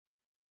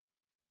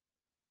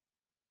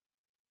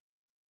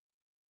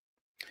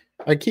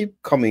I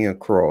keep coming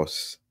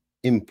across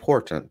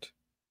important,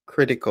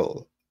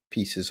 critical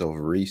pieces of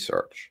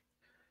research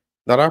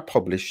that are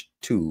published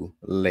too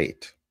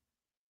late.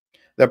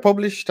 They're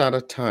published at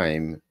a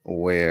time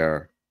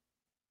where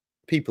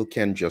people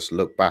can just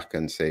look back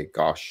and say,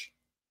 gosh,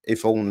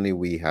 if only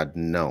we had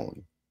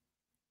known.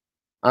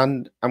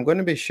 And I'm going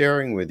to be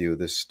sharing with you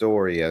the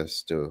story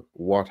as to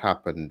what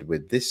happened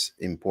with this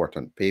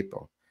important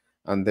paper.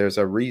 And there's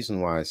a reason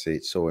why I say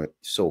it's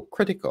so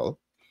critical.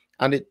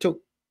 And it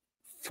took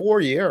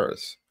 4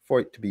 years for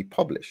it to be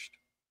published.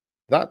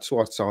 That's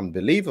what's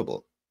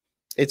unbelievable.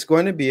 It's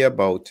going to be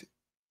about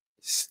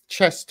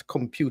chest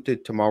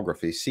computed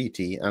tomography,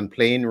 CT, and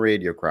plain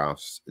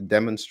radiographs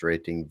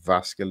demonstrating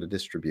vascular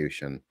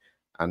distribution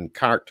and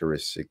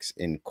characteristics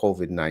in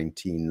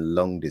COVID-19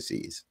 lung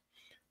disease,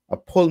 a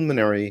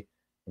pulmonary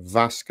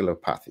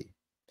vasculopathy.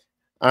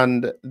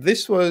 And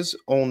this was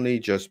only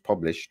just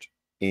published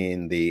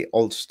in the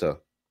Ulster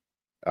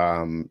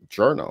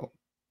journal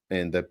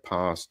in the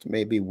past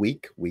maybe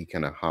week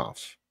and a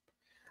half.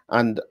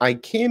 And I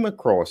came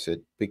across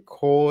it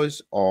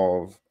because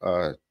of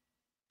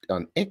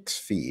an X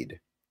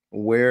feed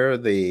where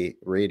the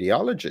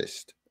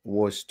radiologist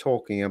was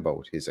talking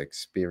about his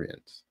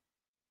experience.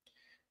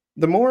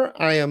 The more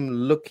I am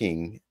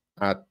looking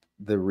at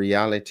the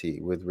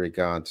reality with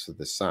regards to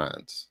the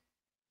science,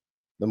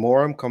 the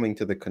more I'm coming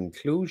to the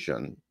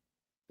conclusion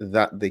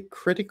that the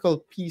critical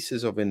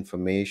pieces of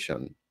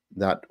information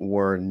that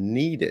were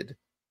needed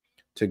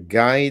to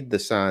guide the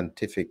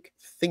scientific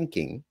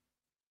thinking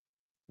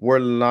were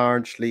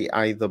largely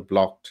either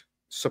blocked,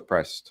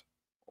 suppressed,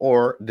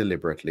 or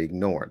deliberately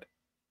ignored.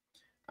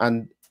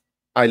 And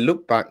I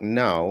look back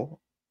now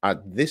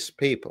at this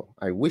paper.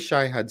 I wish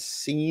I had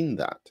seen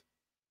that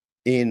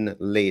in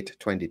late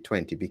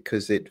 2020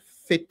 because it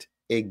fit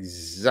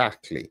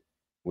exactly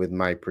with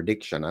my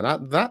prediction. And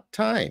at that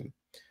time,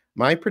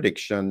 my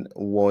prediction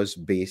was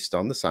based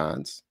on the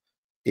science.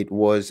 It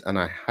was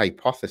a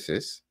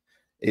hypothesis.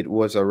 It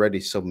was already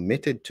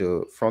submitted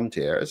to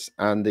frontiers,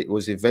 and it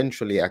was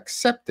eventually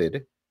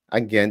accepted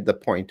against the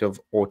point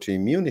of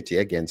autoimmunity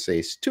against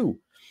ACE2.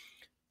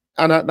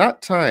 And at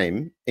that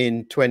time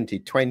in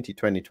 2020,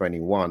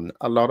 2021,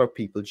 a lot of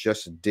people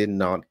just did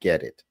not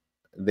get it.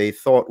 They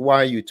thought,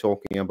 why are you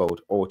talking about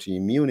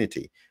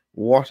autoimmunity?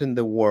 What in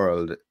the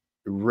world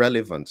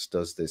relevance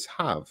does this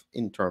have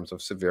in terms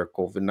of severe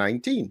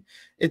COVID-19?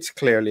 It's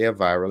clearly a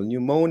viral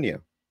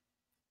pneumonia.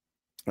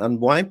 And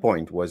my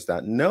point was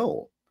that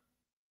no,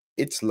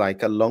 it's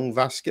like a lung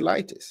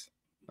vasculitis.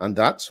 And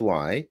that's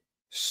why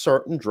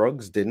certain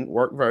drugs didn't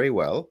work very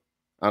well,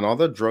 and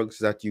other drugs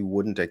that you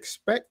wouldn't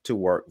expect to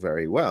work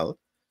very well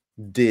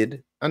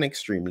did an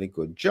extremely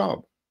good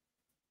job.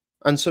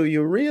 And so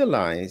you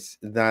realize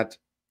that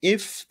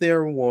if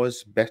there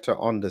was better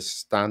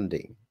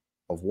understanding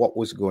of what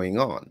was going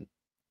on,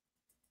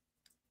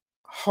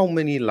 how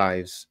many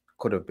lives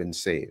could have been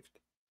saved?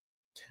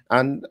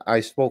 And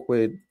I spoke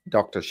with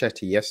Dr.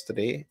 Shetty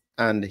yesterday,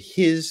 and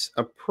his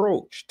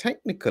approach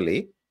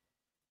technically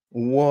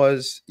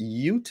was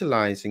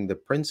utilizing the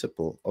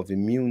principle of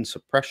immune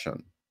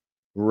suppression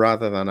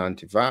rather than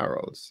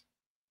antivirals,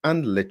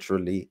 and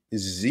literally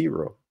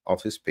zero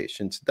of his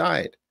patients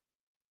died.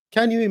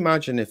 Can you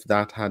imagine if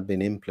that had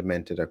been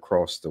implemented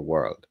across the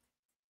world?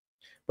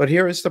 But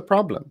here is the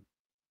problem.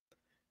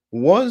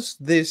 Was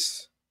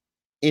this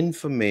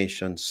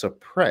information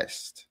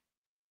suppressed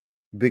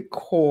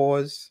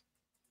because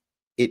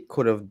it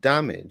could have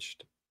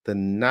damaged the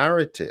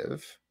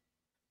narrative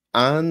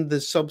and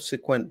the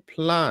subsequent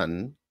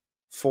plan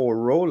for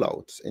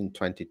rollouts in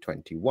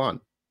 2021?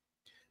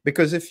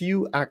 Because if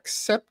you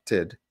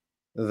accepted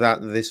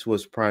that this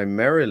was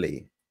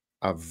primarily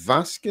a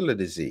vascular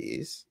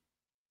disease,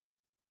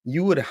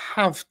 you would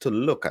have to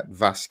look at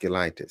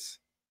vasculitis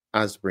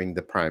as being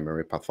the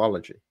primary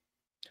pathology.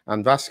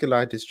 And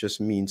vasculitis just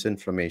means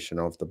inflammation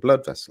of the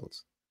blood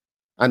vessels.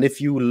 And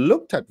if you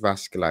looked at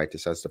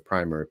vasculitis as the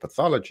primary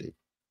pathology,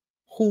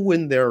 who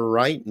in their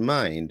right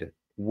mind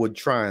would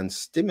try and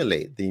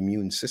stimulate the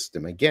immune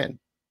system again?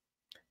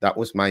 That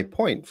was my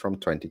point from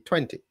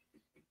 2020.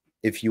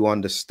 If you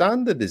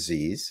understand the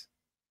disease,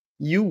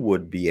 you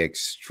would be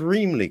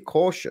extremely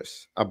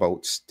cautious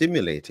about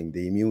stimulating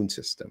the immune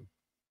system.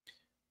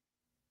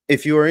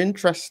 If you are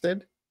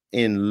interested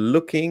in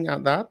looking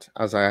at that,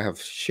 as I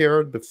have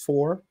shared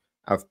before,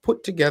 I've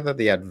put together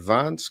the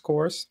advanced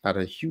course at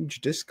a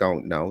huge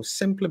discount now,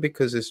 simply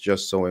because it's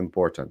just so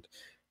important.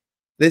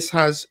 This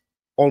has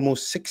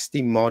almost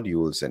 60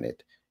 modules in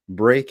it,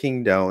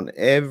 breaking down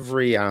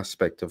every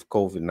aspect of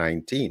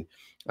COVID-19.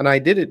 And I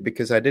did it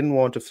because I didn't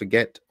want to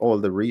forget all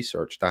the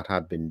research that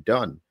had been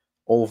done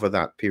over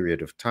that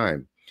period of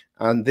time.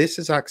 And this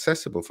is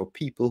accessible for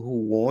people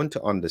who want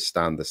to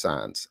understand the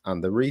science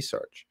and the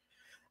research.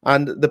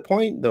 And the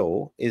point,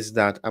 though, is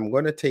that I'm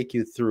going to take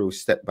you through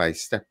step by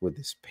step with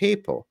this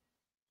paper.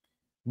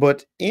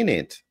 But in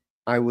it,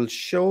 I will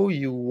show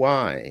you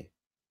why,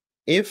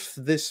 if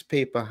this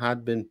paper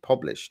had been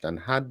published and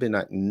had been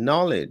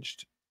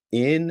acknowledged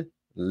in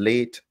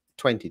late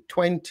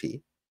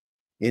 2020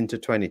 into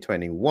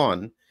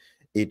 2021,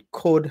 it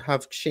could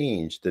have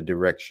changed the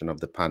direction of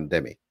the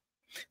pandemic.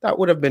 That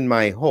would have been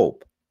my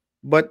hope,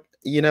 but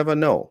you never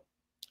know.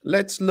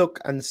 Let's look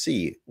and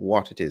see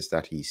what it is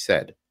that he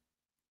said.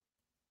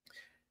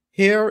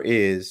 Here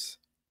is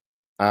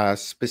a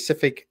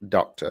specific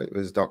doctor. It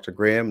was Dr.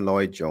 Graham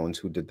Lloyd Jones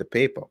who did the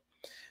paper.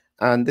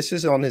 And this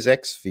is on his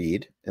X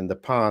feed in the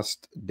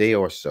past day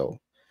or so.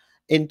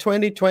 In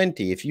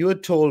 2020, if you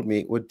had told me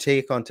it would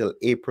take until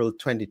April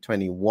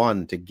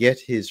 2021 to get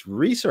his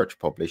research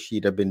published,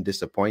 he'd have been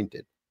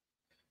disappointed.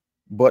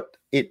 But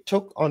it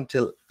took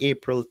until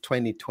April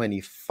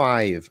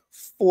 2025,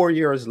 4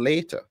 years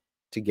later,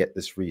 to get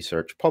this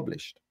research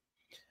published.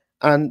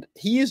 And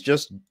he is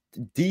just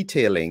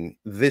detailing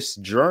this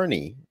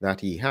journey that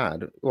he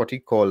had, what he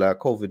called a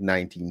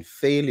COVID-19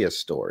 failure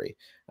story.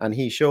 And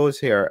he shows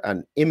here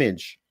an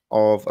image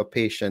of a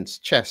patient's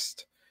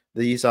chest.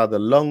 These are the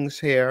lungs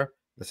here.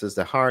 This is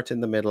the heart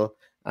in the middle.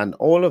 And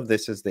all of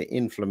this is the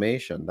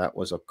inflammation that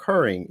was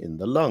occurring in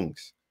the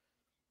lungs.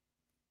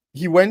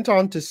 He went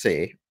on to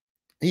say,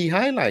 he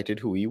highlighted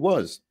who he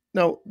was.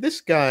 Now,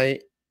 this guy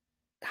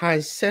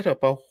has set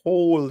up a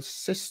whole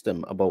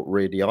system about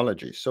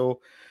radiology. So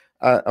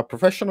a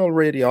professional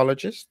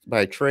radiologist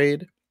by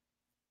trade,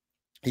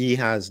 he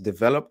has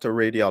developed a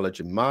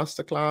radiology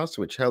masterclass,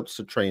 which helps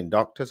to train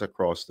doctors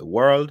across the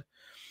world.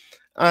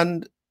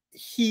 And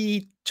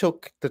he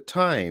took the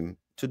time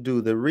to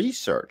do the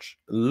research,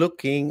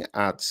 looking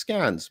at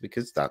scans,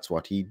 because that's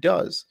what he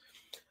does.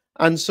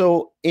 And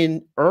so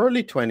in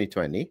early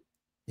 2020,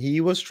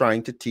 he was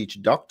trying to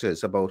teach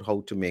doctors about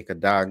how to make a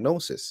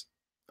diagnosis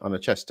on a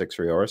chest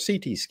X-ray or a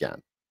CT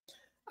scan.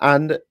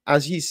 And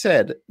as he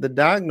said, the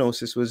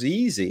diagnosis was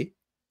easy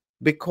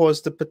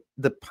because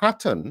the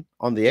pattern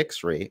on the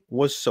X-ray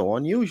was so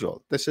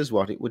unusual. This is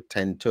what it would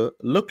tend to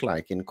look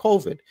like in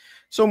COVID.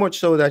 So much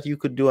so that you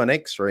could do an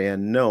X-ray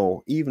and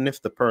know, even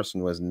if the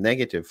person was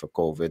negative for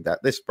COVID,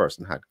 that this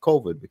person had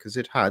COVID because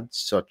it had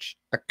such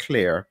a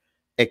clear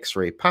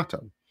X-ray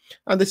pattern.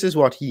 And this is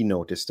what he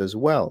noticed as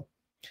well.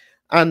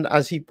 And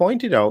as he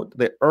pointed out,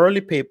 the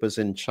early papers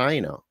in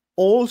China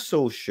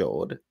also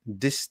showed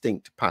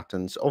distinct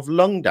patterns of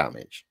lung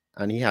damage.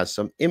 And he has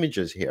some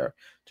images here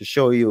to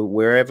show you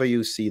wherever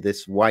you see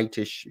this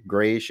whitish,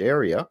 grayish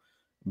area.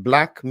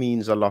 Black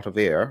means a lot of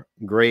air,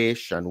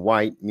 grayish and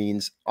white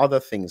means other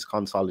things,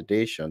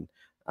 consolidation.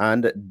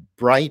 And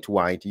bright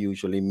white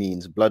usually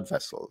means blood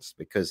vessels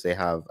because they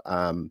have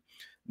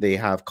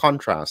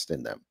contrast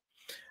in them.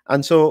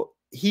 And so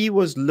he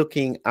was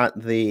looking at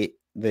the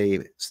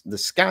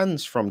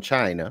scans from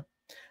China,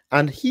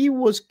 and he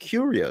was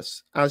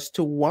curious as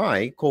to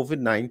why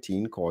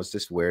COVID-19 caused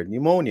this weird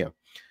pneumonia.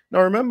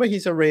 Now, remember,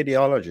 he's a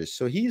radiologist,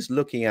 so he's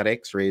looking at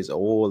X-rays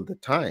all the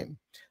time.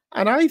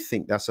 And I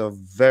think that's a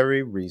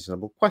very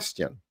reasonable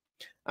question.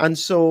 And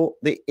so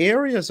the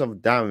areas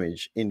of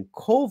damage in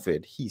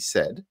COVID, he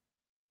said,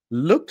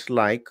 looked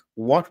like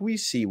what we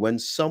see when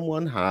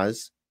someone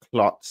has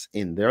clots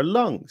in their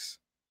lungs.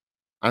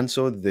 And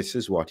so this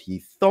is what he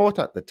thought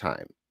at the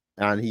time.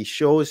 And he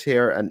shows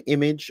here an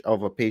image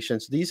of a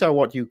patient. These are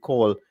what you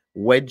call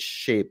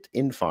wedge-shaped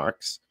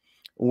infarcts,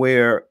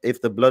 where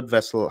if the blood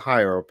vessel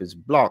higher up is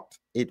blocked,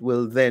 it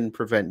will then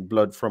prevent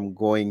blood from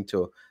going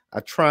to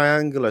a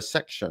triangular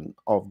section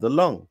of the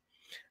lung.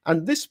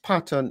 And this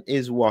pattern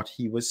is what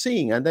he was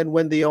seeing. And then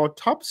when the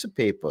autopsy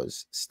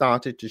papers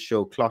started to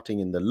show clotting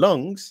in the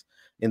lungs,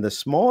 in the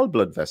small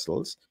blood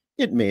vessels,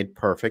 it made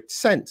perfect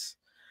sense.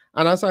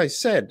 And as I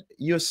said,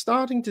 you're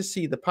starting to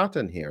see the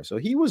pattern here. So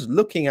he was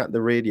looking at the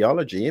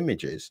radiology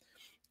images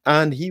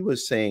and he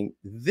was saying,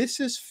 this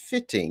is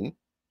fitting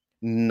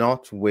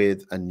not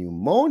with a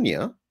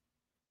pneumonia,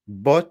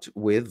 but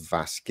with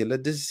vascular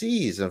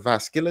disease, a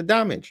vascular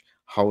damage.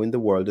 How in the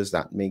world does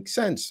that make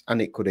sense?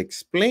 And it could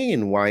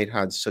explain why it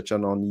had such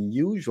an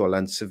unusual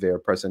and severe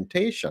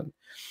presentation.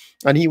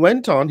 And he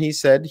went on, he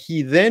said,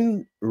 he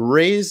then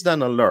raised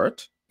an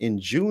alert in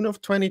June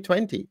of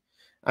 2020.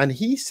 And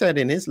he said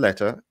in his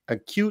letter,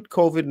 acute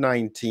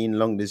COVID-19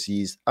 lung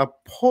disease, a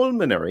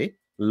pulmonary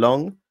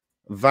lung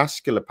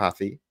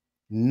vasculopathy,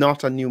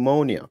 not a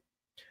pneumonia.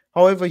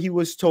 However, he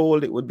was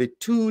told it would be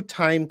too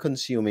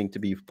time-consuming to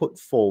be put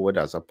forward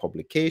as a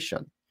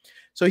publication.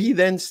 So he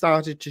then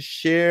started to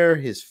share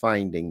his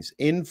findings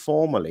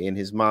informally in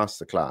his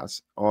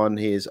masterclass on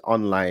his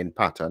online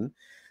pattern.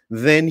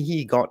 Then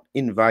he got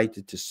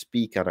invited to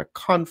speak at a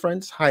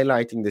conference,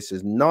 highlighting this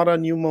is not a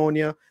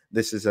pneumonia,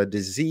 this is a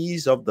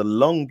disease of the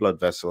lung blood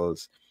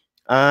vessels.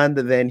 And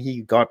then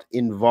he got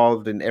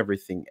involved in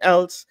everything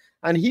else.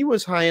 And he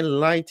was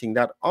highlighting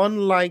that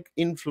unlike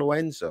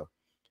influenza,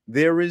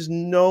 there is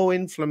no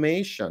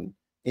inflammation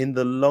in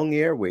the lung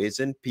airways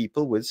in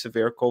people with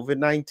severe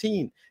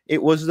COVID-19.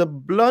 It was the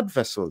blood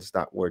vessels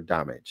that were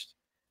damaged.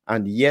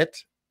 And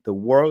yet the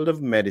world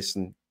of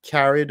medicine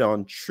carried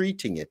on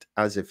treating it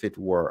as if it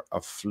were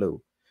a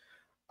flu.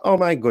 Oh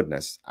my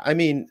goodness. I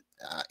mean,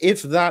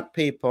 if that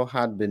paper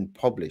had been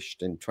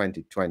published in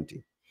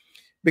 2020,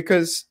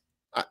 because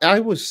I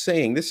was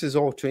saying this is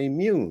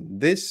autoimmune.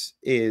 This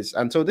is,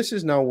 and so this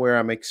is now where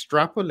I'm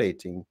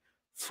extrapolating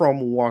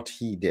from what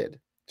he did.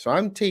 So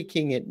I'm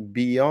taking it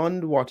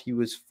beyond what he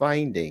was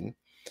finding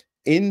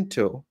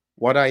into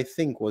what I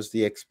think was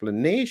the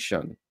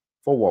explanation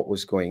for what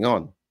was going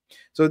on.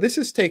 So this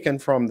is taken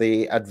from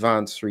the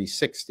Advanced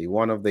 360,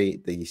 one of the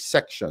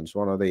sections,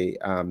 one of the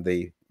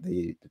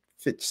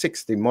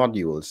 60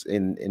 modules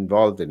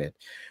involved in it.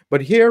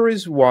 But here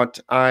is what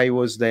I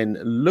was then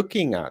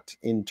looking at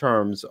in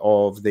terms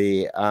of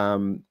looking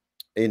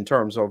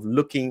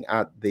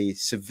at the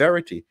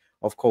severity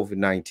of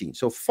COVID-19.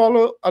 So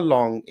follow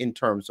along in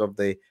terms of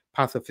the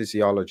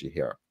pathophysiology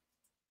here.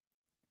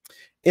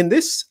 In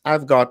this,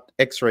 I've got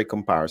X-ray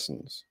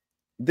comparisons.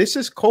 This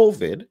is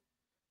COVID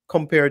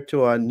compared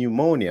to a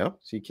pneumonia.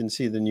 So you can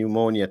see the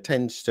pneumonia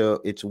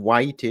it's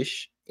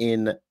whitish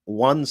in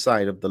one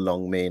side of the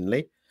lung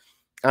mainly.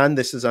 And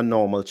this is a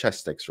normal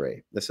chest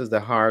X-ray. This is the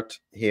heart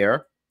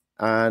here.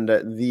 And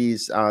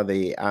these are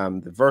the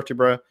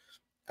vertebra.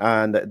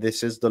 And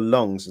this is the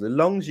lungs. The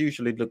lungs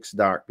usually looks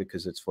dark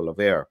because it's full of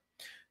air.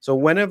 So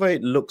whenever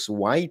it looks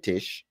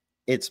whitish,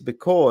 it's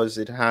because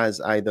it has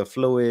either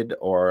fluid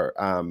or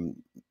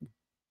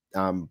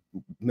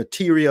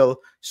material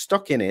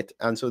stuck in it,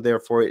 and so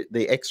therefore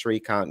the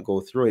X-ray can't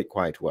go through it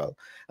quite well.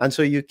 And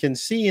so you can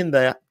see in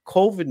the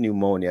COVID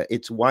pneumonia,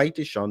 it's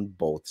whitish on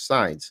both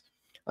sides.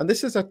 And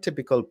this is a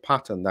typical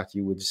pattern that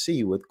you would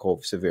see with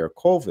severe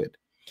COVID.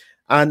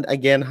 And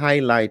again,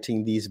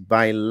 highlighting these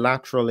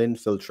bilateral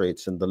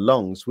infiltrates in the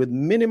lungs with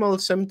minimal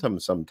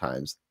symptoms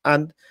sometimes.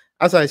 And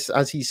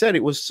as he said,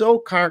 it was so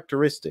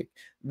characteristic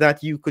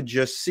that you could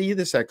just see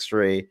this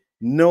X-ray,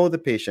 know the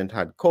patient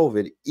had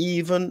COVID,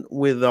 even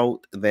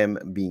without them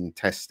being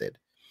tested.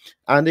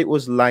 And it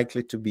was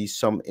likely to be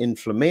some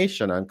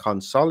inflammation and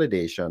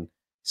consolidation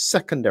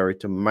secondary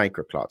to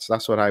microclots.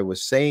 That's what I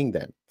was saying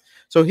then.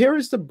 So here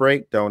is the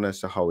breakdown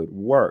as to how it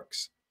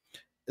works.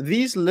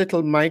 These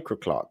little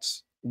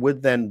microclots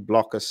would then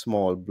block a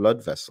small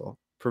blood vessel,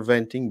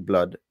 preventing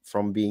blood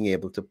from being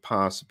able to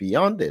pass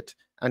beyond it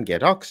and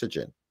get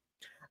oxygen.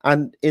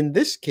 And in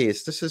this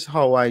case, this is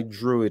how I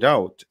drew it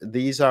out.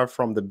 These are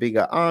from the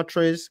bigger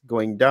arteries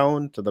going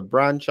down to the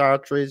branch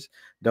arteries,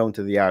 down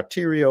to the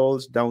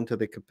arterioles, down to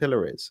the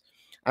capillaries.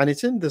 And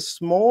it's in the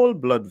small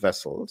blood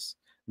vessels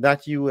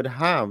that you would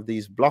have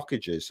these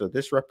blockages. So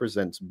this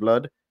represents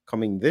blood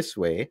coming this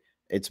way.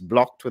 It's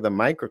blocked with a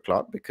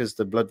microclot because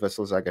the blood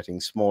vessels are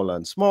getting smaller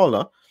and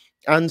smaller.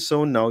 And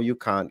so now you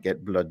can't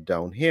get blood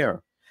down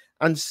here.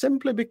 And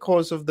simply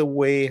because of the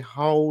way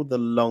how the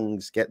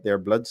lungs get their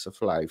blood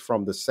supply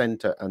from the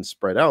center and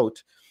spread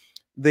out,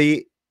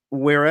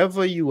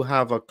 wherever you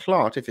have a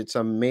clot, if it's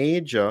a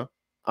major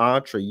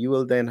artery, you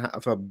will then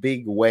have a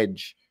big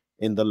wedge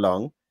in the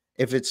lung.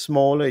 If it's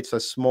smaller, it's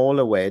a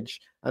smaller wedge.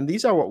 And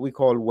these are what we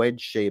call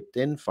wedge-shaped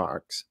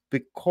infarcts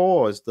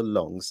because the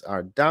lungs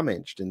are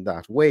damaged in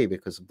that way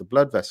because of the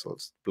blood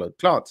vessels, blood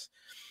clots.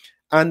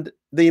 And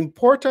the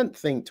important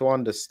thing to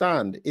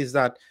understand is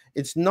that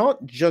it's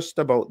not just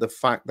about the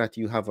fact that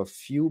you have a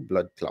few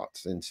blood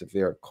clots in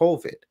severe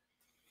COVID.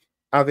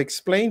 I've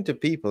explained to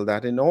people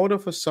that in order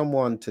for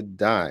someone to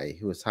die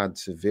who has had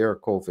severe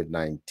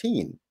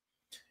COVID-19,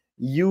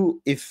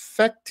 you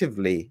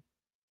effectively,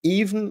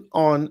 even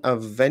on a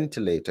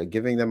ventilator,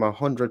 giving them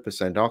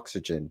 100%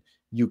 oxygen,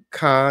 you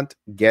can't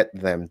get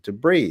them to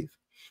breathe.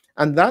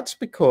 And that's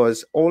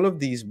because all of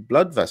these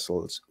blood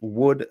vessels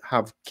would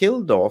have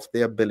killed off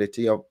the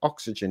ability of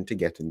oxygen to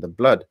get in the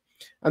blood.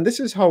 And this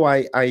is how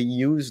I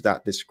use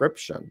that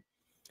description.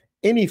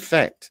 In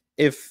effect,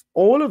 if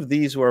all of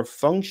these were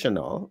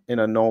functional in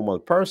a normal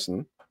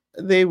person,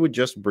 they would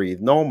just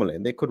breathe normally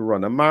and they could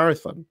run a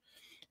marathon.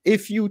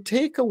 If you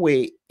take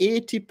away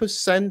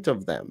 80%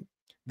 of them,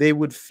 they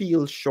would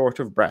feel short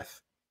of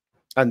breath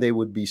and they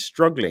would be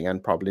struggling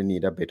and probably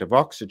need a bit of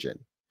oxygen.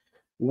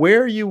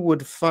 Where you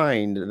would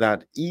find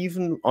that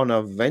even on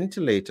a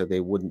ventilator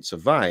they wouldn't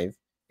survive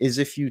is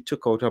if you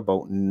took out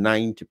about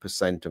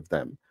 90% of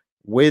them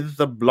with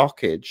the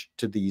blockage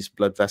to these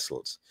blood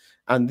vessels.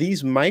 And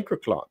these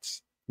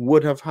microclots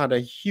would have had a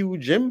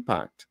huge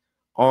impact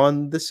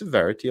on the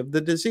severity of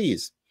the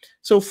disease.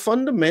 So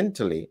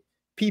fundamentally,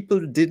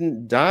 people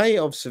didn't die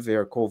of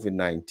severe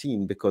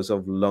COVID-19 because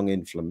of lung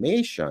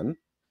inflammation.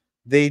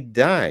 They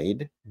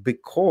died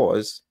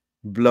because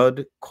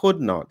blood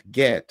could not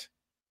get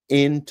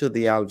into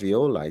the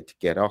alveoli to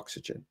get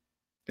oxygen.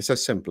 It's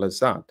as simple as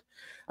that.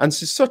 And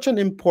it's such an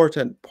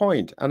important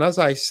point. And as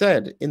I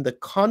said, in the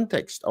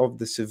context of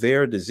the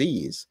severe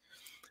disease,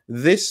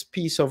 this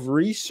piece of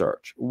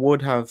research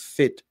would have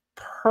fit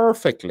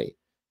perfectly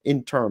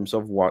in terms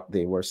of what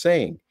they were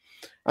saying.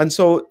 And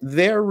so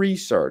their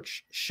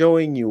research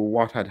showing you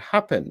what had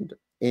happened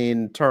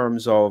in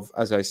terms of,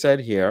 as I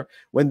said here,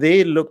 when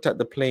they looked at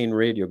the plain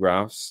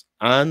radiographs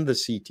and the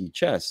CT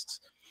chests,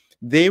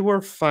 they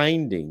were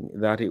finding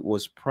that it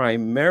was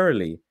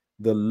primarily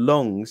the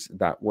lungs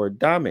that were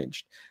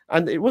damaged.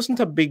 And it wasn't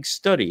a big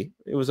study.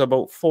 It was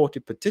about 40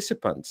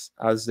 participants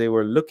as they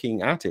were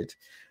looking at it.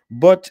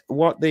 But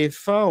what they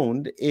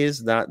found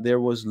is that there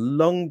was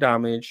lung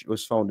damage. It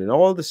was found in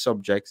all the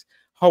subjects.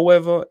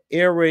 However,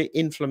 airway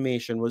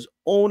inflammation was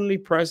only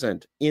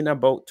present in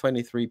about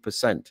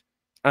 23%.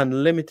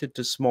 and limited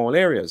to small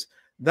areas.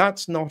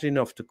 That's not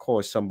enough to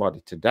cause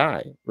somebody to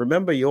die.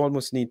 Remember, you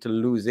almost need to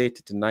lose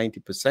 80 to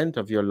 90%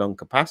 of your lung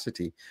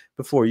capacity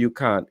before you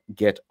can't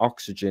get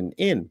oxygen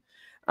in.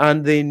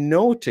 And they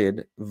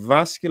noted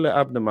vascular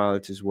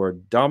abnormalities were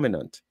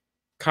dominant,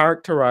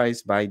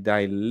 characterized by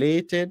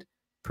dilated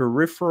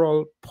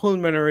peripheral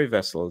pulmonary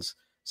vessels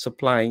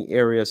supplying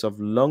areas of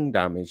lung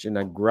damage in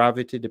a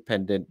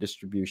gravity-dependent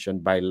distribution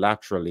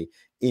bilaterally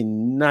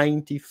in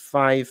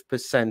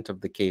 95%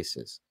 of the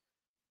cases.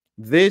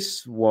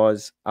 This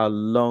was a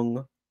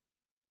lung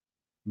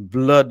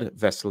blood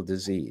vessel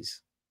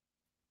disease,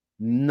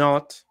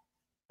 not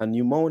a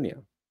pneumonia.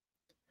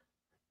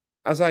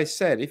 As I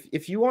said,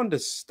 if you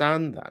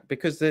understand that,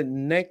 because the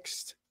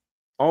next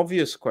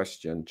obvious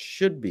question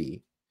should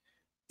be,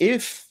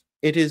 if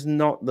it is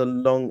not the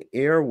lung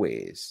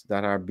airways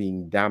that are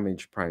being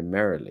damaged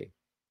primarily,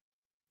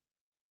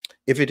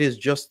 if it is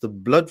just the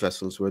blood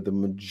vessels where the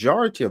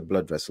majority of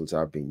blood vessels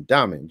are being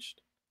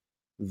damaged,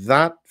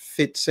 that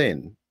fits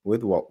in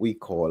with what we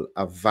call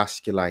a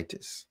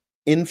vasculitis.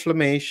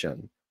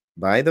 Inflammation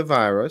by the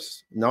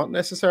virus, not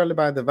necessarily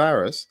by the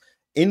virus,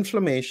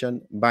 inflammation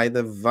by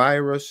the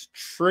virus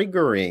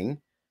triggering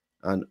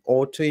an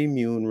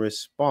autoimmune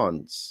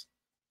response,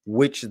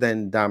 which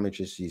then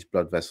damages these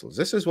blood vessels.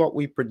 This is what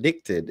we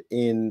predicted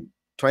in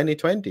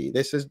 2020.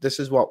 This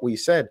is what we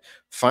said.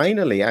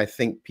 Finally, I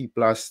think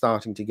people are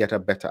starting to get a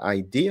better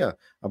idea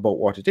about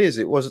what it is.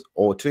 It was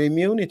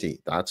autoimmunity.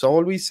 That's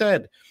all we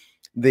said.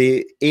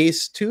 The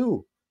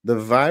ACE2, the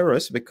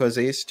virus, because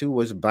ACE2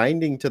 was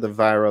binding to the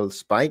viral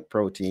spike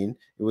protein,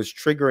 it was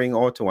triggering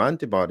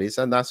autoantibodies,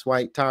 and that's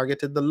why it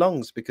targeted the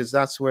lungs, because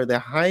that's where the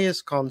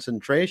highest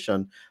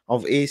concentration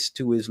of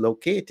ACE2 is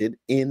located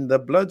in the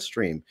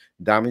bloodstream.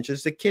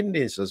 Damages the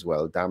kidneys as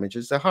well,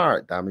 damages the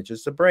heart,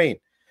 damages the brain.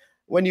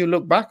 When you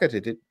look back at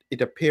it,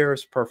 it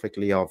appears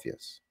perfectly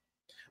obvious.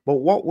 But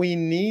what we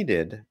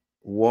needed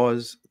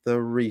was the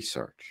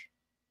research.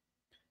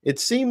 It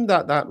seemed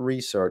that that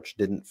research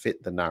didn't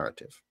fit the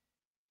narrative.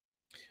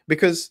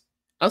 Because,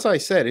 as I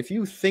said, if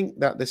you think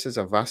that this is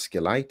a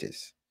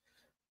vasculitis,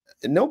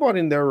 nobody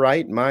in their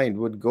right mind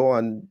would go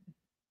and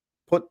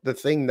put the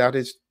thing that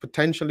is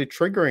potentially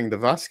triggering the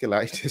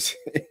vasculitis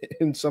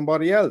in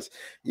somebody else.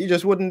 You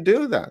just wouldn't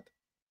do that.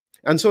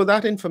 And so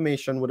that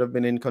information would have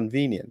been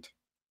inconvenient.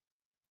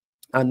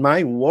 And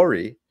my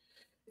worry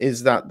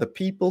is that the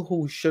people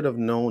who should have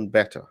known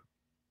better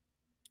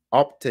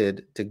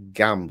opted to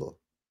gamble.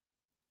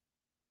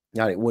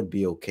 Now, it would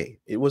be okay.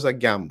 It was a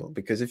gamble,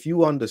 because if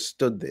you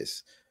understood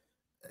this,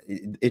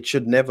 it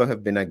should never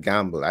have been a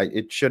gamble.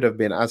 It should have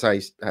been, as I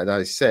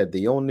said,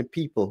 the only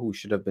people who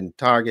should have been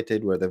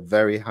targeted were the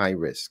very high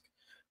risk,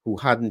 who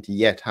hadn't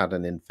yet had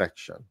an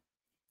infection.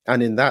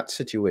 And in that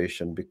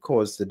situation,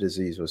 because the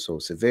disease was so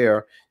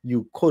severe,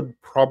 you could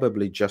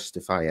probably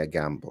justify a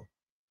gamble.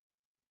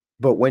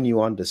 But when you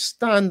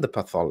understand the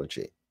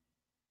pathology,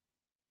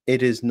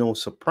 it is no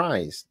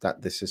surprise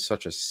that this is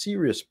such a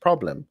serious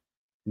problem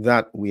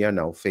that we are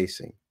now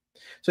facing.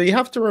 So you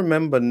have to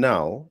remember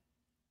now,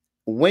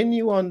 when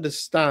you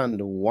understand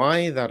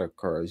why that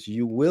occurs,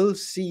 you will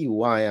see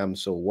why I'm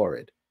so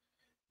worried.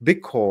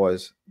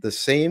 Because the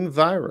same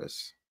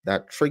virus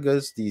that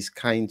triggers these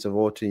kinds of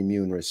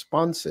autoimmune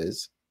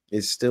responses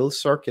is still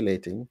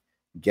circulating,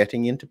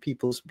 getting into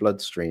people's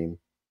bloodstream,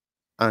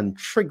 and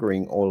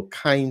triggering all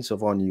kinds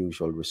of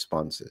unusual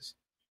responses.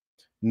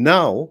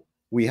 Now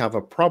we have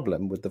a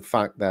problem with the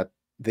fact that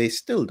they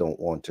still don't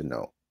want to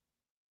know.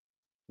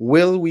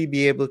 Will we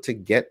be able to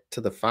get to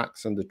the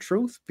facts and the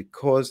truth?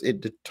 Because it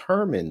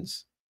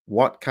determines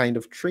what kind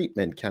of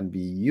treatment can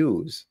be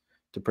used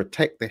to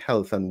protect the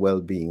health and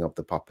well-being of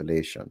the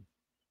population.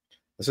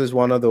 This is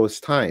one of those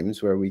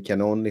times where we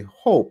can only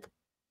hope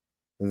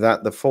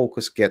that the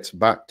focus gets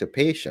back to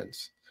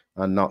patients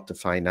and not to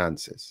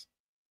finances.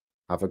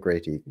 Have a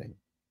great evening.